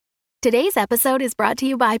Today's episode is brought to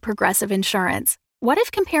you by Progressive Insurance. What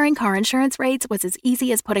if comparing car insurance rates was as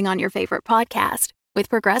easy as putting on your favorite podcast? With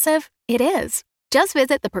Progressive, it is. Just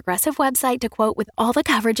visit the Progressive website to quote with all the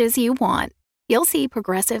coverages you want. You'll see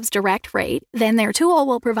Progressive's direct rate, then their tool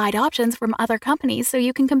will provide options from other companies so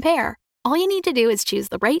you can compare. All you need to do is choose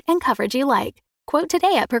the rate and coverage you like. Quote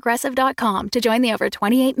today at Progressive.com to join the over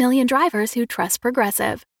 28 million drivers who trust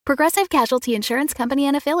Progressive. Progressive Casualty Insurance Company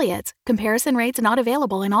and Affiliates. Comparison rates not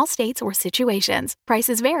available in all states or situations.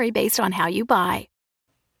 Prices vary based on how you buy.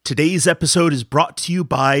 Today's episode is brought to you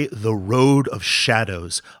by The Road of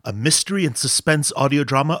Shadows, a mystery and suspense audio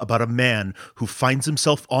drama about a man who finds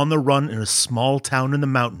himself on the run in a small town in the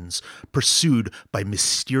mountains, pursued by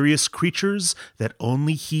mysterious creatures that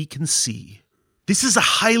only he can see. This is a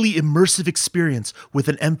highly immersive experience with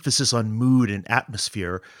an emphasis on mood and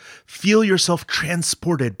atmosphere. Feel yourself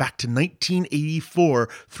transported back to 1984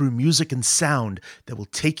 through music and sound that will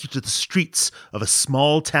take you to the streets of a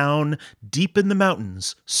small town deep in the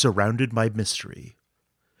mountains surrounded by mystery.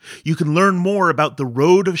 You can learn more about The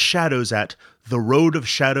Road of Shadows at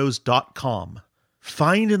theroadofshadows.com.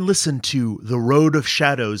 Find and listen to The Road of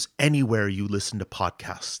Shadows anywhere you listen to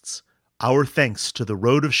podcasts. Our thanks to The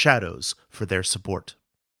Road of Shadows for their support.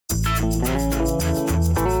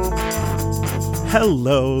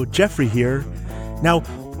 Hello, Jeffrey here. Now,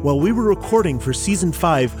 while we were recording for Season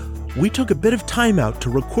 5, we took a bit of time out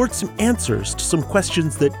to record some answers to some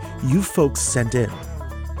questions that you folks sent in.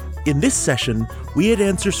 In this session, we had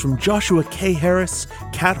answers from Joshua K. Harris,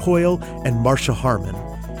 Kat Hoyle, and Marcia Harmon.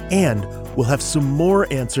 And we'll have some more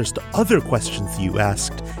answers to other questions you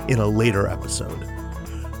asked in a later episode.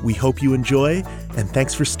 We hope you enjoy, and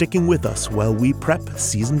thanks for sticking with us while we prep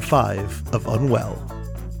Season 5 of Unwell.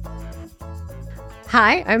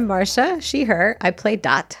 Hi, I'm Marcia, she, her. I play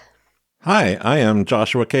Dot. Hi, I am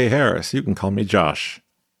Joshua K. Harris. You can call me Josh.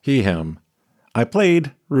 He, him. I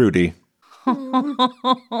played Rudy. Sorry.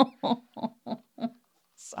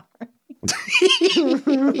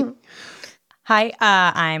 Hi,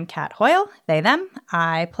 I'm Kat Hoyle, they, them.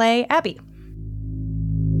 I play Abby.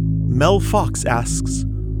 Mel Fox asks,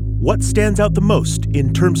 what stands out the most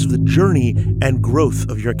in terms of the journey and growth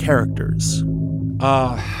of your characters?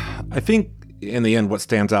 I think in the end, what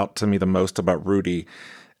stands out to me the most about Rudy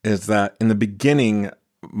is that in the beginning,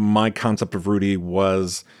 my concept of Rudy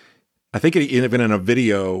was, I think even in a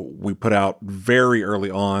video we put out very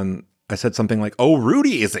early on, I said something like, oh,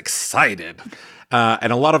 Rudy is excited.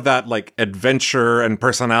 And a lot of that like adventure and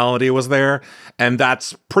personality was there. And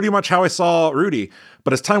that's pretty much how I saw Rudy.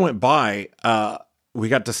 But as time went by, we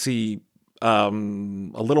got to see a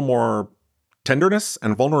little more tenderness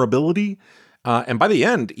and vulnerability. And by the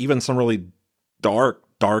end, even some really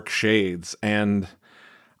dark shades. And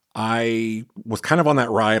I was kind of on that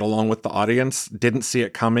ride along with the audience, didn't see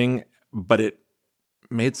it coming, but it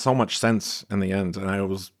made so much sense in the end. And I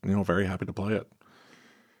was, very happy to play it.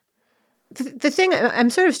 The thing, I'm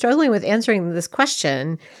sort of struggling with answering this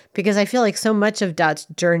question because I feel like so much of Dot's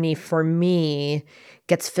journey for me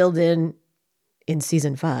gets filled in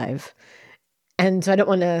Season 5. And so I don't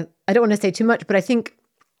want to say too much, but I think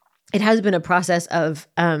it has been a process of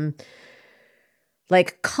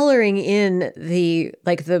coloring in the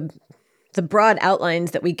broad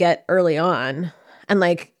outlines that we get early on. And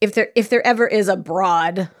if there ever is a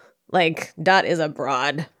broad, Dot is a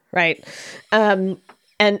broad, right?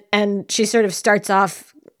 And she sort of starts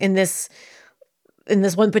off in this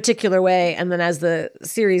one particular way, and then as the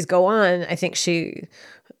series go on, I think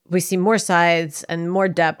we see more sides and more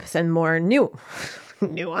depth and more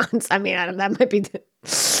nuance. I mean, that might be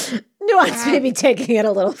nuance, maybe taking it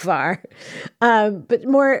a little far, but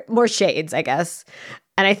more shades, I guess.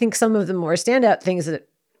 And I think some of the more standout things that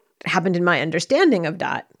happened in my understanding of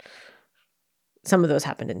Dot, some of those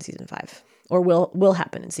happened in Season 5, or will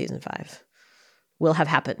happen in Season 5. Will have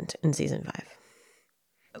happened in Season 5.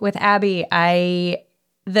 With Abby,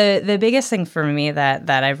 the biggest thing for me that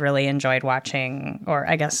I've really enjoyed watching, or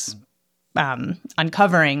I guess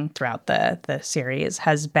uncovering throughout the series,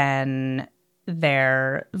 has been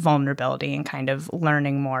their vulnerability and kind of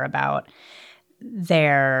learning more about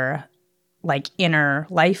their inner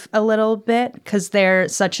life a little bit, because they're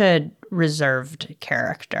such a reserved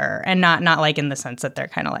character, and not in the sense that they're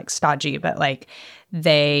kind of stodgy, but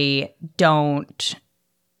they don't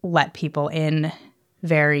let people in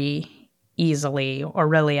very easily or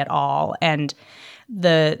really at all. And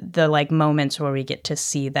the moments where we get to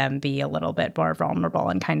see them be a little bit more vulnerable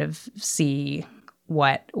and kind of see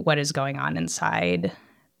what is going on inside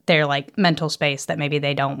their mental space that maybe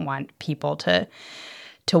they don't want people to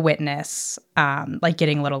witness,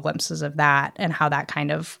 getting little glimpses of that and how that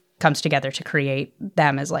kind of comes together to create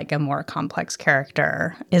them as like a more complex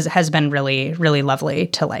character has been really, really lovely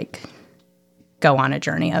to like go on a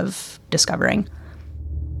journey of discovering.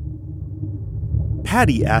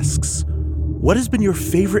 Patty asks, what has been your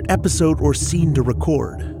favorite episode or scene to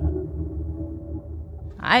record?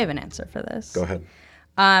 I have an answer for this. Go ahead.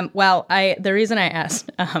 Well, the reason I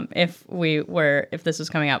asked if this was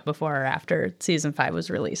coming out before or after season 5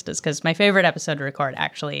 was released is because my favorite episode to record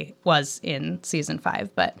actually was in season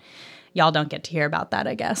 5, but y'all don't get to hear about that,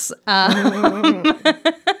 I guess.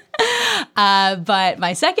 But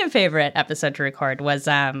my second favorite episode to record was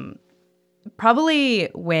probably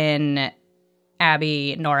when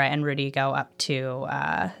Abby, Nora, and Rudy go up to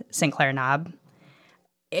St. Clair Knob.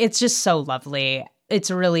 It's just so lovely.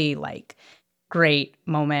 It's a really like great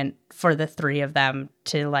moment for the three of them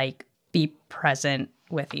to like be present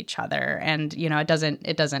with each other. And you know, it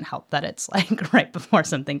doesn't help that it's like right before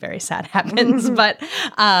something very sad happens. But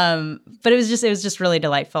it was just really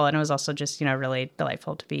delightful, and it was also just, you know, really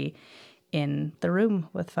delightful to be in the room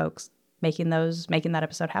with folks making that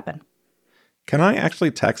episode happen. Can I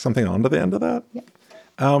actually tack something onto the end of that? Yeah.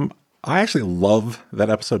 I actually love that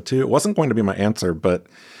episode too. It wasn't going to be my answer, but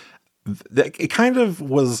it kind of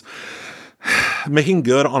was making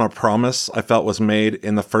good on a promise I felt was made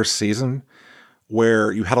in the first season,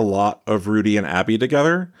 where you had a lot of Rudy and Abby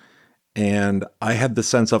together. And I had the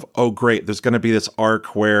sense of, oh, great, there's going to be this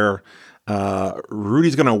arc where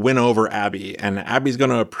Rudy's going to win over Abby, and Abby's going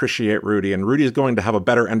to appreciate Rudy, and Rudy's going to have a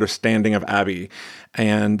better understanding of Abby.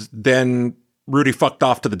 And then Rudy fucked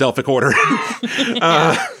off to the Delphic Order.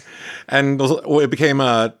 And it became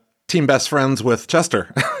team best friends with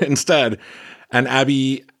Chester instead. And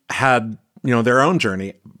Abby had, you know, their own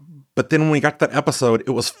journey. But then when we got to that episode,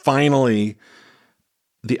 it was finally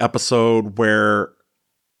the episode where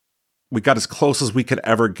we got as close as we could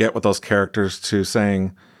ever get with those characters to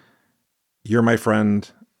saying, you're my friend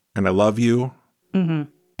and I love you. Mm-hmm.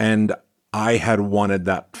 And I had wanted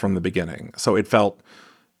that from the beginning. So it felt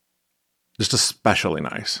just especially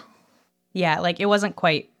nice. Yeah, like it wasn't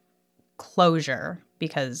quite closure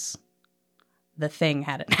because the thing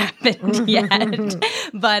hadn't happened yet.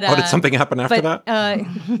 But did something happen after that?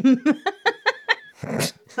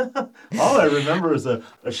 All I remember is a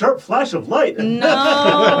sharp flash of light. No.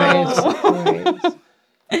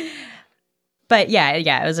 But yeah,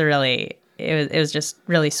 it was it was just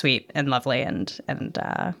really sweet and lovely, and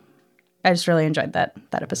I just really enjoyed that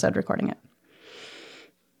episode recording it.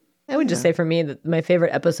 I would just say for me that my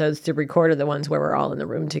favorite episodes to record are the ones where we're all in the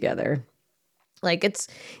room together. Like it's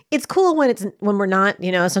cool when we're not,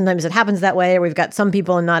 you know, sometimes it happens that way, or we've got some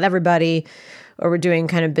people and not everybody, or we're doing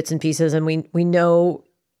kind of bits and pieces, and we know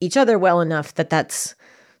each other well enough that's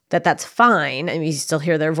fine. I mean, you still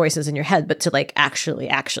hear their voices in your head, but to like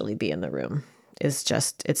actually be in the room is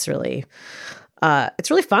just, it's really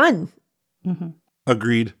fun. Mm-hmm.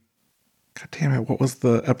 Agreed. God damn it. What was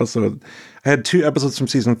the episode? I had 2 episodes from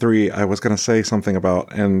season 3 I was going to say something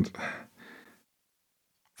about, and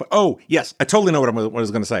oh, yes, I totally know what I was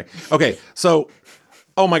going to say. Okay, so,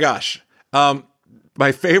 oh my gosh.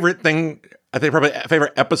 My favorite thing, I think probably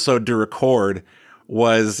favorite episode to record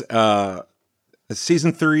was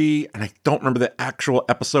season 3, and I don't remember the actual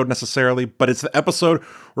episode necessarily, but it's the episode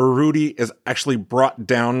where Rudy is actually brought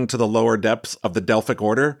down to the lower depths of the Delphic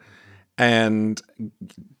Order and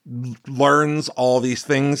learns all these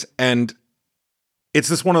things. And it's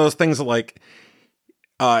just one of those things that like,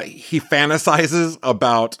 he fantasizes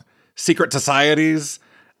about secret societies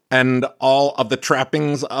and all of the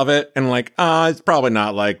trappings of it, and like, it's probably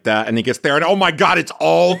not like that. And he gets there, and oh my God, it's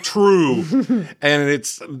all true. And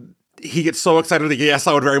he gets so excited. Like, yes,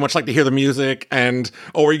 I would very much like to hear the music. And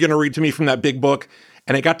oh, are you going to read to me from that big book?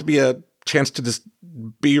 And it got to be a chance to just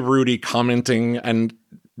be Rudy commenting and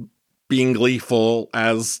being gleeful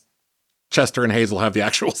as Chester and Hazel have the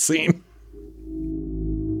actual scene.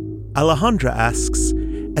 Alejandra asks,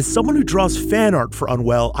 as someone who draws fan art for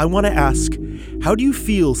Unwell, I want to ask, how do you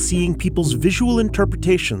feel seeing people's visual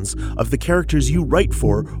interpretations of the characters you write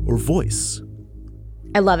for or voice?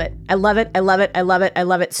 I love it. I love it. I love it. I love it. I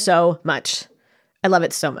love it so much. I love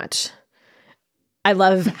it so much. I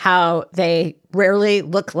love how they rarely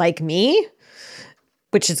look like me,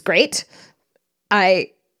 which is great.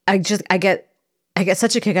 I get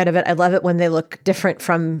such a kick out of it. I love it when they look different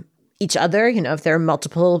from each other. You know, if there are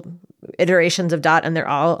multiple iterations of Dot and they're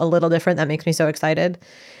all a little different, that makes me so excited.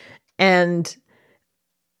 And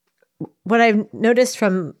what I've noticed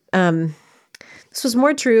from, this was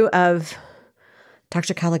more true of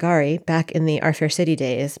Dr. Caligari back in the Our Fair City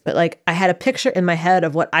days, but like I had a picture in my head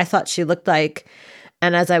of what I thought she looked like.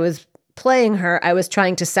 And as I was playing her, I was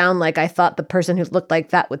trying to sound like I thought the person who looked like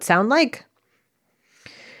that would sound like.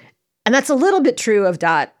 And that's a little bit true of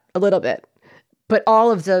Dot, a little bit. But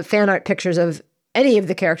all of the fan art pictures of any of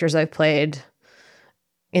the characters I've played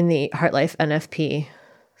in the Heartlife NFP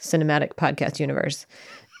cinematic podcast universe,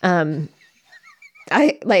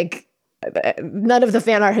 I like, none of the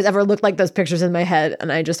fan art has ever looked like those pictures in my head.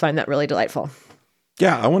 And I just find that really delightful.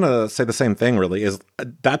 Yeah, I want to say the same thing, really, is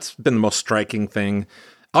that's been the most striking thing.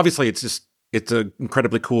 Obviously, it's an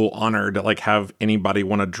incredibly cool honor to like have anybody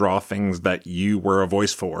want to draw things that you were a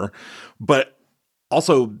voice for. But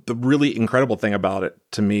also, the really incredible thing about it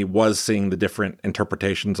to me was seeing the different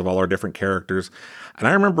interpretations of all our different characters. And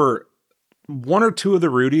I remember one or two of the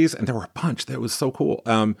Rudies, and there were a bunch that was so cool,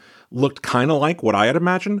 looked kind of like what I had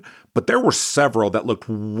imagined, but there were several that looked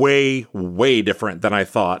way, way different than I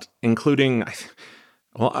thought, including,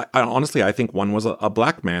 well, I honestly, I think one was a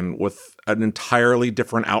black man with an entirely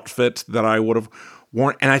different outfit that I would have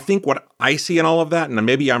worn. And I think what I see in all of that, and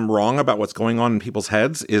maybe I'm wrong about what's going on in people's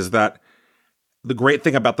heads, is that the great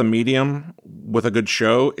thing about the medium with a good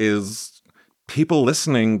show is people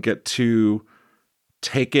listening get to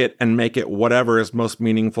take it and make it whatever is most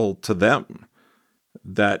meaningful to them.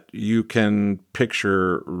 That you can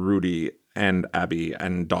picture Rudy and Abby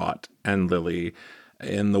and Dot and Lily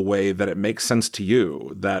in the way that it makes sense to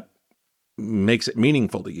you, that makes it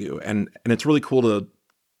meaningful to you. And it's really cool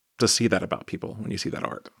to see that about people when you see that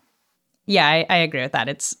art. Yeah, I agree with that.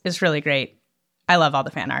 It's really great. I love all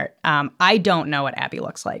the fan art. I don't know what Abby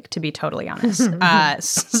looks like, to be totally honest.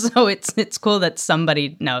 So it's cool that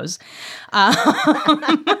somebody knows. Yeah,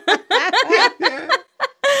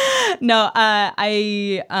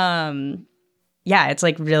 it's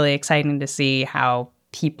like really exciting to see how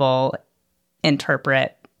people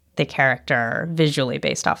interpret the character visually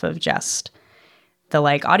based off of just the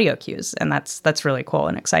like audio cues, and that's really cool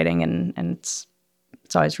and exciting, and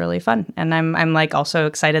it's always really fun. And I'm like also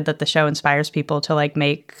excited that the show inspires people to like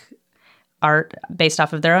make art based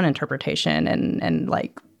off of their own interpretation and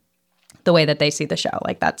like the way that they see the show.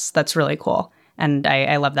 Like that's really cool. And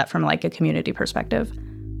I love that from like a community perspective.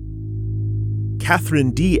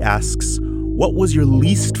 Catherine D asks, what was your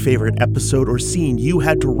least favorite episode or scene you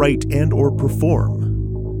had to write and or perform?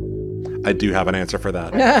 I do have an answer for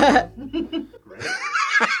that.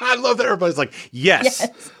 I love that everybody's like, yes.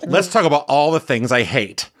 Let's talk about all the things I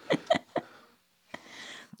hate.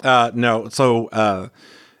 No, so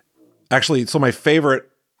actually, so my favorite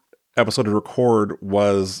episode to record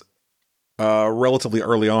was relatively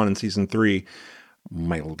early on in season 3.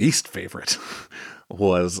 My least favorite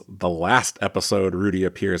was the last episode Rudy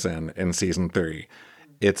appears in season 3.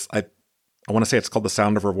 It's I want to say it's called The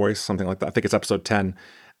Sound of Her Voice, something like that. I think it's episode 10.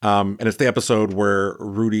 And it's the episode where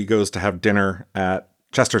Rudy goes to have dinner at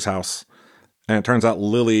Chester's house, and it turns out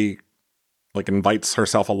Lily like invites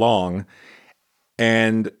herself along,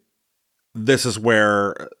 and this is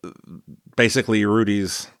where basically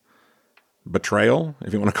Rudy's betrayal,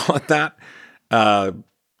 if you want to call it that,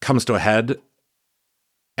 comes to a head.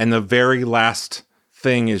 And the very last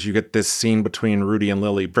thing is you get this scene between Rudy and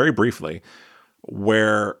Lily, very briefly,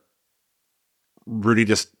 where Rudy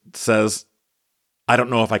just says, I don't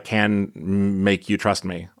know if I can make you trust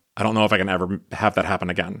me. I don't know if I can ever have that happen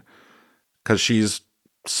again. Because she's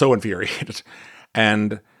so infuriated.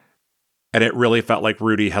 And it really felt like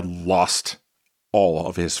Rudy had lost all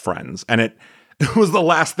of his friends. And it was the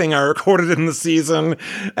last thing I recorded in the season.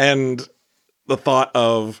 And the thought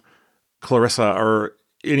of Clarissa or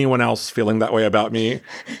anyone else feeling that way about me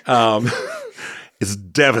is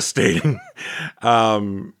devastating.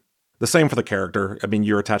 The same for the character. I mean,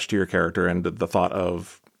 you're attached to your character, and the thought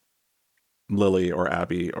of Lily or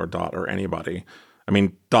Abby or Dot or anybody. I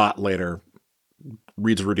mean, Dot later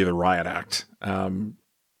reads Rudy the Riot Act, and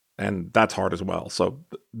that's hard as well. So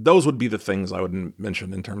those would be the things I would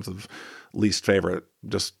mention in terms of least favorite,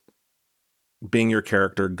 just being your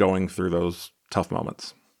character going through those tough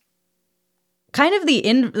moments. Kind of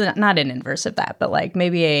not an inverse of that, but like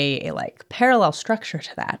maybe a like parallel structure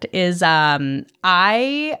to that is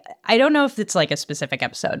I don't know if it's like a specific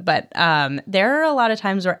episode, but there are a lot of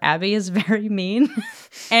times where Abby is very mean,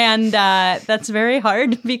 and that's very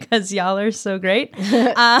hard because y'all are so great.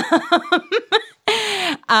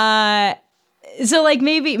 So like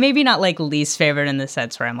maybe not like least favorite in the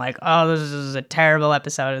sense where I'm like, oh, this is a terrible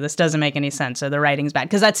episode, or this doesn't make any sense, or the writing's bad,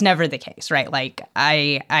 because that's never the case, right? Like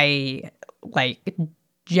I like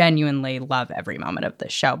genuinely love every moment of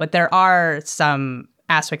this show, but there are some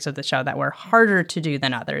aspects of the show that were harder to do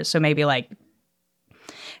than others. So maybe like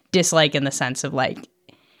dislike in the sense of like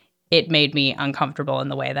it made me uncomfortable in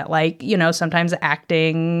the way that, like, you know, sometimes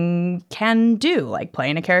acting can do, like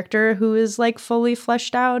playing a character who is like fully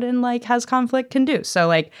fleshed out and like has conflict can do. So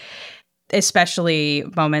like, especially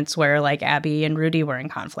moments where like Abby and Rudy were in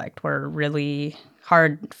conflict were really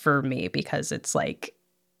hard for me because it's like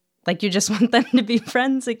you just want them to be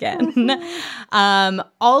friends again.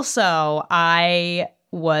 Also, I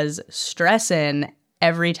was stressing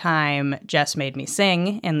every time Jess made me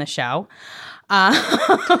sing in the show. Not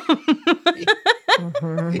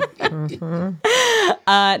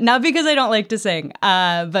because I don't like to sing,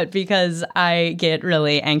 but because I get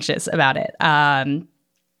really anxious about it.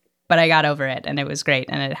 But I got over it, and it was great,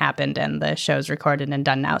 and it happened, and the show's recorded and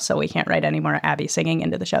done now, so we can't write any more Abby singing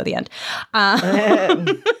into the show at the end.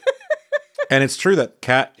 And it's true that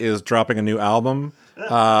Kat is dropping a new album.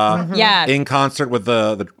 In concert with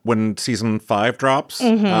the when season 5 drops.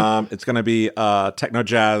 It's going to be a techno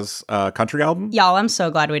jazz country album. Y'all, I'm so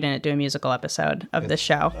glad we didn't do a musical episode of this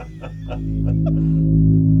show.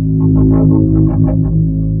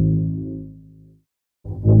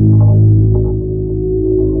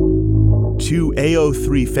 Two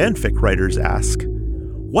AO3 fanfic writers ask,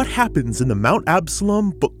 what happens in the Mount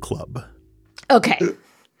Absalom Book Club? Okay.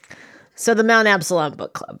 So the Mount Absalom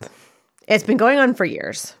Book Club. It's been going on for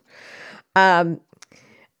years.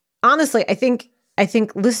 Honestly, I think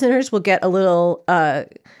listeners will get a little, I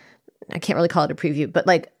can't really call it a preview, but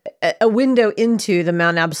like a window into the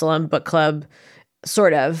Mount Absalom Book Club,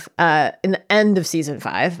 sort of, in the end of season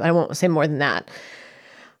 5. I won't say more than that.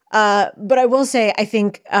 But I will say, I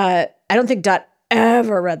think, I don't think Dot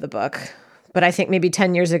ever read the book, but I think maybe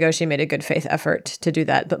 10 years ago she made a good faith effort to do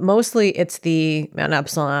that. But mostly it's the Mount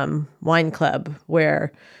Absalom Wine Club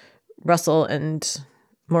where Russell and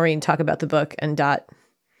Maureen talk about the book, and Dot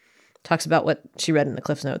talks about what she read in the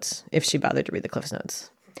Cliff Notes, if she bothered to read the Cliff Notes.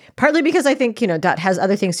 Partly because I think, you know, Dot has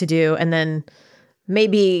other things to do, and then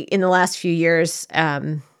maybe in the last few years,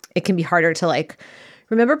 it can be harder to like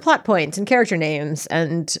remember plot points and character names,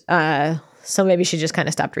 and so maybe she just kind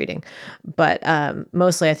of stopped reading. But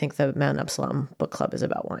mostly I think the Mount Absalom Book Club is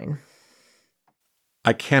about wine.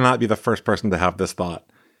 I cannot be the first person to have this thought.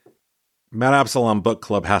 Mount Absalom Book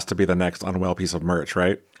Club has to be the next Unwell piece of merch,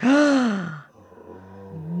 right? That's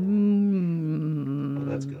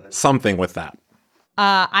good. Something with that.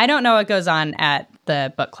 I don't know what goes on at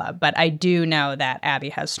the book club, but I do know that Abby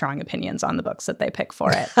has strong opinions on the books that they pick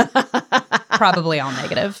for it. Probably all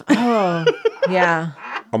negative. Oh, yeah.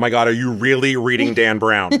 Oh my God, are you really reading Dan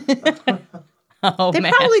Brown? Oh, They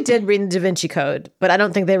man. probably did read the Da Vinci Code, but I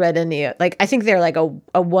don't think they read any. Like, I think they're like a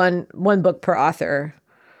one book per author.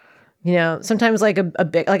 You know, sometimes like a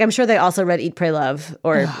big, like I'm sure they also read Eat, Pray, Love,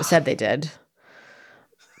 or said they did.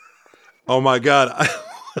 Oh my God.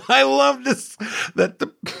 I love this, that the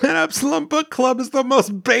Mount Absalom Book Club is the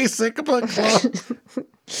most basic book club. I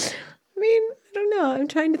mean, I don't know. I'm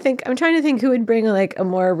trying to think who would bring like a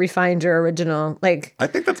more refined or original. Like, I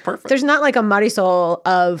think that's perfect. there's not like a Marisol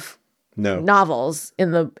of No. novels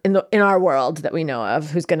in our world that we know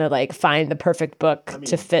of who's gonna like find the perfect book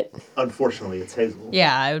to fit. Unfortunately, it's Hazel.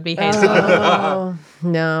 Yeah, it would be Hazel. Oh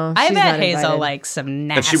no, I she's bet not Hazel invited. likes some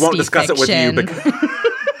nasty And she won't discuss fiction. it with you because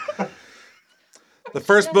the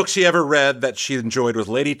first book she ever read that she enjoyed was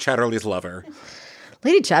Lady Chatterley's Lover.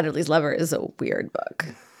 Lady Chatterley's Lover is a weird book.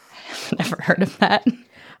 Never heard of that.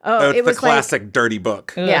 Oh, It's it was the classic dirty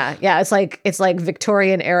book. Yeah. It's like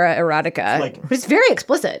Victorian era erotica, but it's very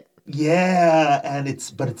explicit. Yeah, and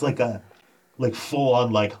it's like a full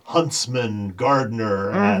on like huntsman,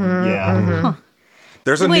 gardener, and yeah.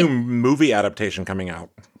 There's a Wait. new movie adaptation coming out.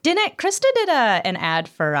 Didn't Krista did an ad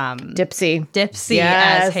for Dipsy. Dipsy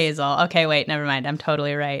Yes. as Hazel? Okay, wait, never mind. I'm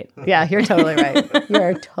totally right. Yeah, you're totally right.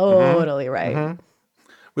 You're totally right.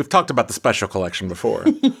 We've talked about the special collection before.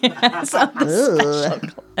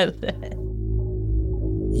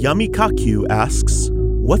 Yummy Kaku asks,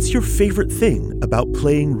 what's your favorite thing about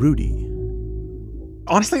playing Rudy?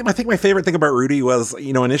 Honestly, I think my favorite thing about Rudy was,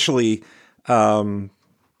 you know, initially,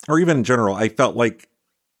 or even in general, I felt like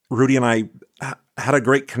Rudy and I had a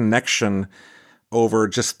great connection over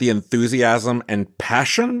just the enthusiasm and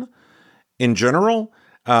passion in general,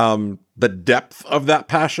 the depth of that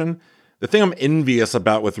passion. The thing I'm envious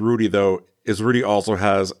about with Rudy, though, is Rudy also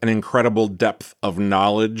has an incredible depth of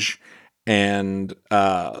knowledge and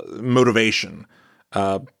motivation.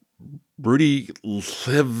 Rudy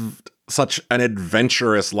lived such an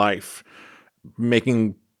adventurous life,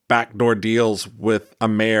 making backdoor deals with a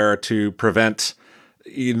mayor to prevent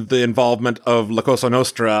the involvement of La Cosa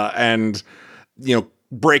Nostra, and, you know,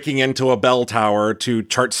 breaking into a bell tower to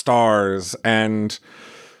chart stars, and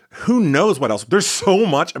who knows what else? There's so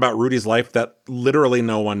much about Rudy's life that literally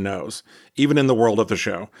no one knows, even in the world of the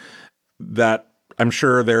show, that I'm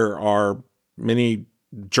sure there are many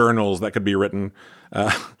journals that could be written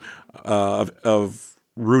of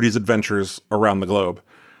Rudy's adventures around the globe.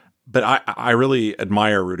 But I really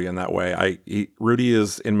admire Rudy in that way. Rudy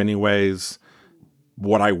is in many ways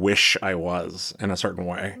what I wish I was in a certain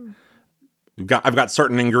way. I've got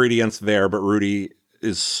certain ingredients there, but Rudy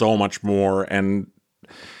is so much more. And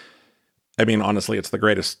I mean, honestly, it's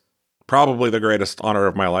probably the greatest honor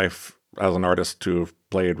of my life as an artist to have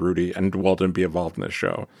played Rudy and to be involved in this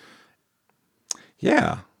show.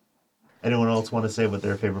 Yeah. Anyone else want to say what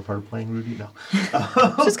their favorite part of playing Rudy? No.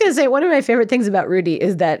 I was just going to say, one of my favorite things about Rudy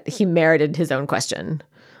is that he merited his own question.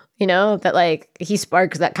 You know, that like he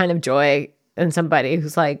sparks that kind of joy in somebody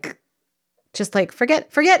who's like, just like,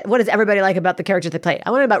 forget what does everybody like about the character they play.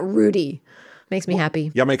 I want it about Rudy. Makes me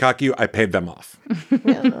happy. Yamekaku, I paid them off.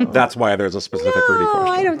 No. That's why there's a specific Rudy question.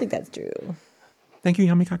 I don't think that's true. Thank you,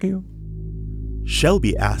 Yamekaku.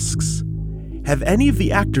 Shelby asks, have any of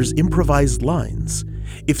the actors improvised lines?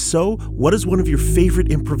 If so, what is one of your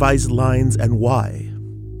favorite improvised lines and why?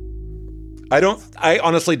 I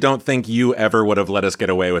honestly don't think you ever would have let us get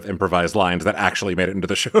away with improvised lines that actually made it into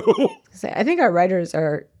the show. I think our writers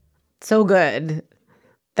are so good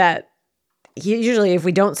that usually if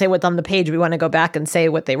we don't say what's on the page, we want to go back and say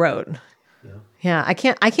what they wrote. Yeah, I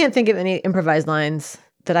can't think of any improvised lines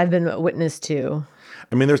that I've been witness to.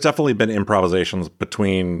 I mean, there's definitely been improvisations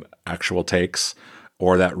between actual takes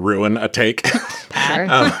or that ruin a take. Sure.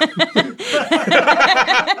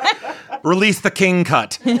 Release the king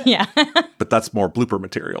cut. Yeah. But that's more blooper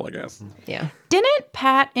material, I guess. Yeah. Didn't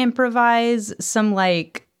Pat improvise some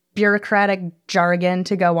like bureaucratic jargon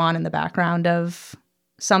to go on in the background of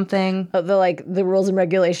something? Oh, the rules and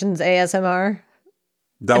regulations ASMR.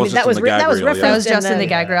 That was just in the gag reel. That was just in the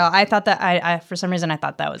gag reel. I thought that I for some reason I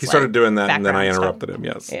thought that was. He started doing that, and then I interrupted him.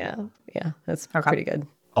 Yes. Yeah, that's pretty good.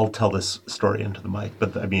 I'll tell this story into the mic,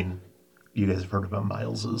 but I mean, you guys have heard about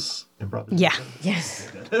Miles's improvisation? Yeah. Yes.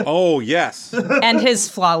 Oh, yes. And his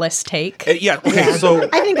flawless take. Yeah. Okay. So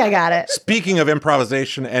I think I got it. Speaking of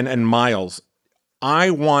improvisation and Miles,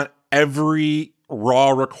 I want every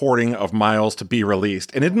raw recording of Miles to be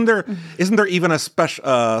released. And isn't there even a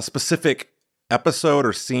specific episode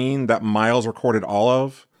or scene that Miles recorded all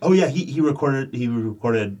of? Oh yeah, he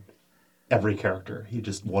recorded every character. He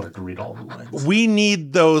just wanted to read all the lines. We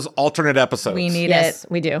need those alternate episodes. We need it.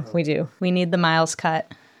 We do. We need the Miles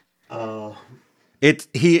cut. I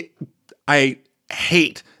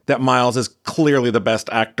hate that Miles is clearly the best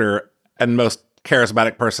actor and most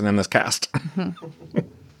charismatic person in this cast.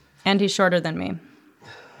 And he's shorter than me.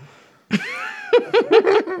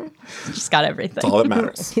 He's got everything. That's all that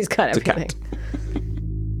matters. He's got everything.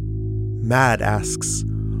 Mad asks,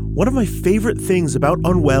 one of my favorite things about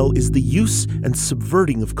Unwell is the use and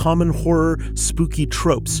subverting of common horror, spooky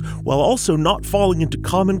tropes, while also not falling into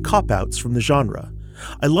common cop-outs from the genre.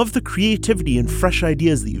 I love the creativity and fresh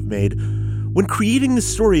ideas that you've made. When creating the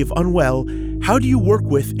story of Unwell, how do you work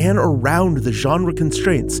with and around the genre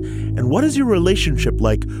constraints? And what is your relationship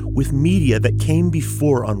like with media that came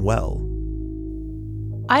before Unwell?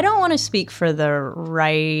 I don't want to speak for the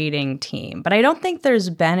writing team, but I don't think there's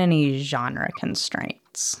been any genre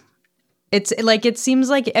constraints. It's like, it seems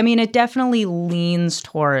like, I mean, it definitely leans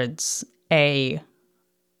towards a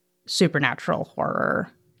supernatural horror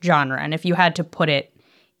genre. And if you had to put it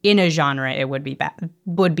in a genre, it would be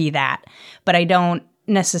that. But I don't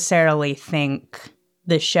necessarily think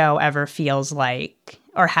the show ever feels like,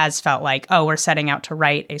 or has felt like, oh, we're setting out to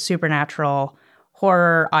write a supernatural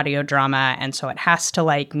horror audio drama, and so it has to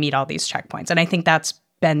like meet all these checkpoints. And I think that's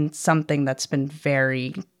been something that's been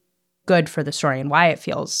very good for the story and why it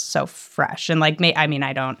feels so fresh. And like, I'm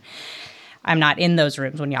not in those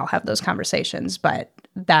rooms when y'all have those conversations, but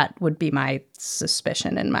that would be my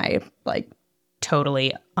suspicion and my like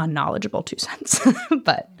totally unknowledgeable 2 cents.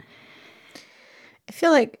 But I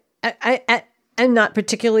feel like I'm not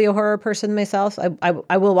particularly a horror person myself.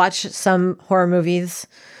 I will watch some horror movies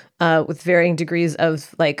with varying degrees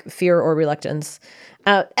of like fear or reluctance,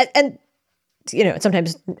 and you know,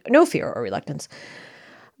 sometimes no fear or reluctance.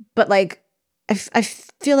 But like, I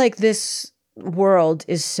feel like this world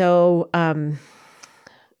is so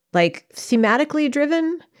like thematically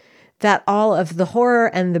driven that all of the horror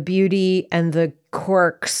and the beauty and the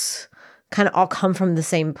quirks kind of all come from the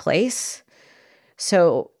same place.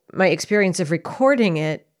 So my experience of recording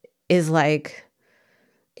it is like,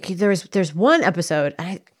 there's one episode,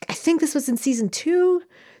 I think this was in season 2,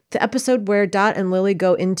 the episode where Dot and Lily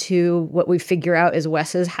go into what we figure out is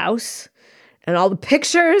Wes's house. and all the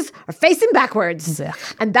pictures are facing backwards.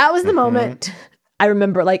 And that was the moment I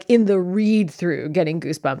remember, like, in the read through, getting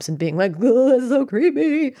goosebumps and being like, oh, that's so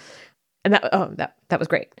creepy. And that was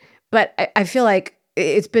great. But I feel like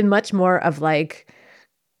it's been much more of like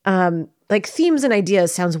themes and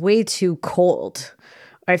ideas sounds way too cold.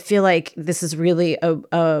 I feel like this is really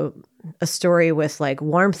a story with like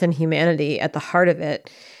warmth and humanity at the heart of it.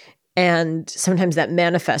 And sometimes that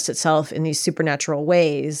manifests itself in these supernatural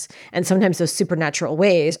ways. And sometimes those supernatural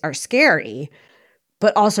ways are scary,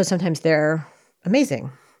 but also sometimes they're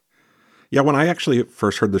amazing. Yeah, when I actually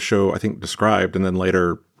first heard the show, I think described, and then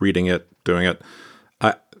later reading it, doing it,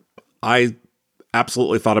 I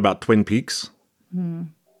absolutely thought about Twin Peaks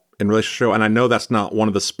in relation to the show. And I know that's not one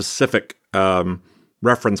of the specific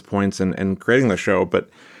reference points in creating the show, but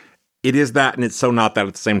it is that, and it's so not that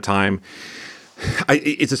at the same time.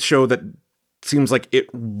 It's a show that seems like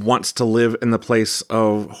it wants to live in the place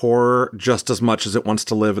of horror just as much as it wants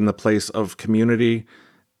to live in the place of community,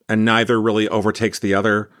 and neither really overtakes the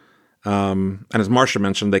other. And as Marcia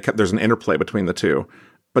mentioned, there's an interplay between the two.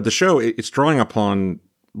 But the show, it's drawing upon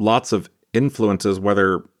lots of influences,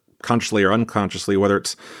 whether consciously or unconsciously, whether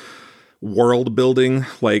it's world building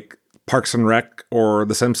like Parks and Rec or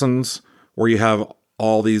The Simpsons, where you have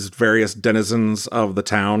all these various denizens of the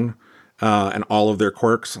town and all of their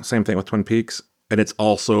quirks. Same thing with Twin Peaks. And it's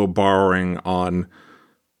also borrowing on,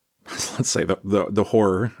 let's say, the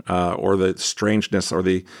horror or the strangeness or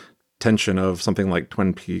the tension of something like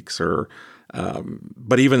Twin Peaks, or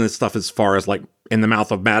but even the stuff as far as like In the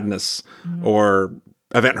Mouth of Madness or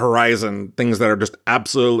Event Horizon, things that are just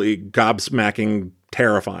absolutely gobsmacking,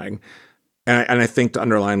 terrifying. And I think to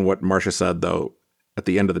underline what Marcia said, though, at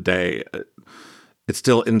the end of the day, it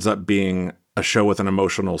still ends up being a show with an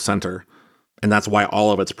emotional center. And that's why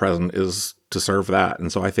all of it's present, is to serve that.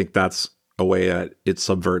 And so I think that's a way that it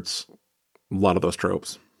subverts a lot of those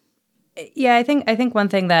tropes. Yeah, I think one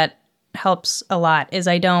thing that helps a lot is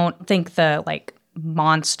I don't think the like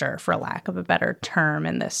monster, for lack of a better term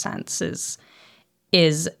in this sense,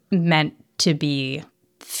 is meant to be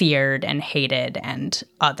feared and hated and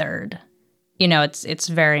othered. You know, it's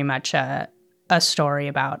very much a story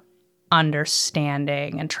about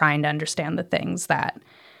understanding and trying to understand the things that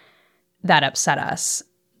upset us.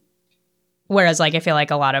 Whereas, like, I feel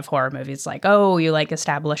like a lot of horror movies, like, oh, you like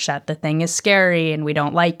establish that the thing is scary and we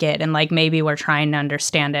don't like it, and like maybe we're trying to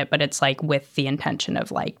understand it, but it's like with the intention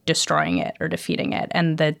of like destroying it or defeating it.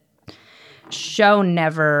 And the show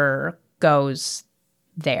never goes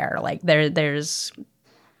there. Like there's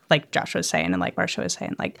like Josh was saying and like Marcia was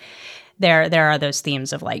saying, like there are those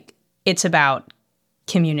themes of like it's about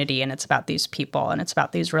community and it's about these people and it's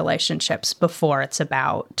about these relationships before it's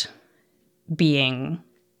about being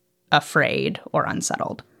afraid or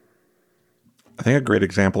unsettled. I think a great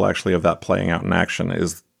example actually of that playing out in action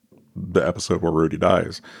is the episode where Rudy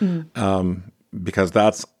dies. Because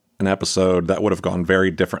that's an episode that would have gone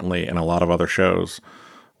very differently in a lot of other shows,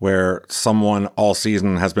 where someone all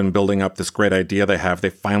season has been building up this great idea they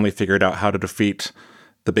finally figured out how to defeat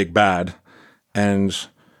the big bad, and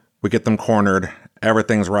we get them cornered,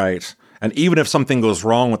 everything's right. And even if something goes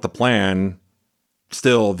wrong with the plan,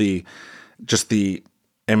 still the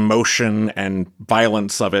emotion and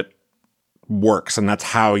violence of it works, and that's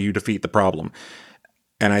how you defeat the problem.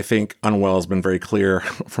 And I think Unwell has been very clear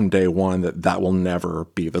from day one that will never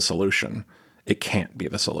be the solution. It can't be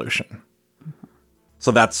the solution.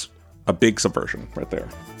 So that's a big subversion right there.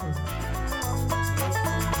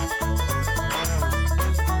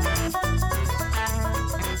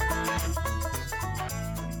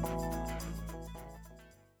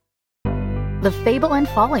 The Fable and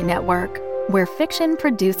Folly Network, where fiction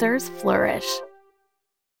producers flourish.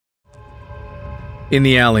 In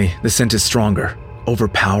the alley, the scent is stronger,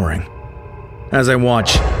 overpowering. As I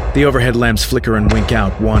watch, the overhead lamps flicker and wink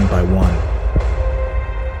out one by one.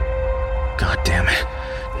 God damn it.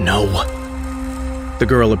 No. The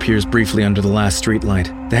girl appears briefly under the last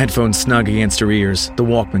streetlight, the headphones snug against her ears, the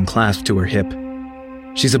Walkman clasped to her hip.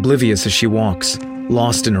 She's oblivious as she walks,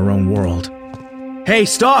 lost in her own world. Hey,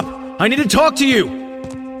 stop! I need to talk to you!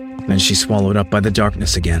 Then she's swallowed up by the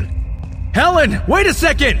darkness again. Helen, wait a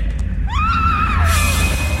second!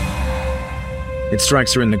 It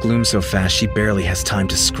strikes her in the gloom so fast she barely has time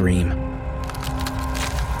to scream.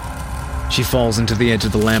 She falls into the edge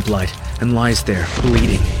of the lamplight and lies there,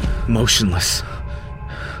 bleeding, motionless.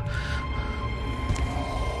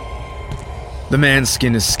 The man's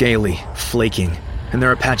skin is scaly, flaking, and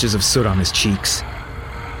there are patches of soot on his cheeks.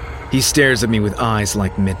 He stares at me with eyes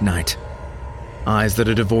like midnight. Eyes that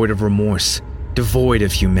are devoid of remorse, devoid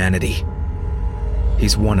of humanity.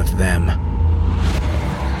 He's one of them.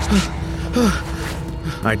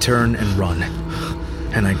 I turn and run,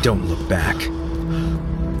 and I don't look back.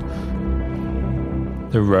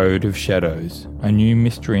 The Road of Shadows, a new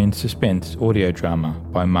mystery and suspense audio drama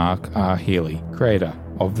by Mark R. Healy, creator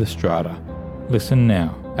of The Strata. Listen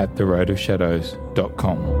now at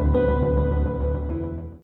theroadofshadows.com.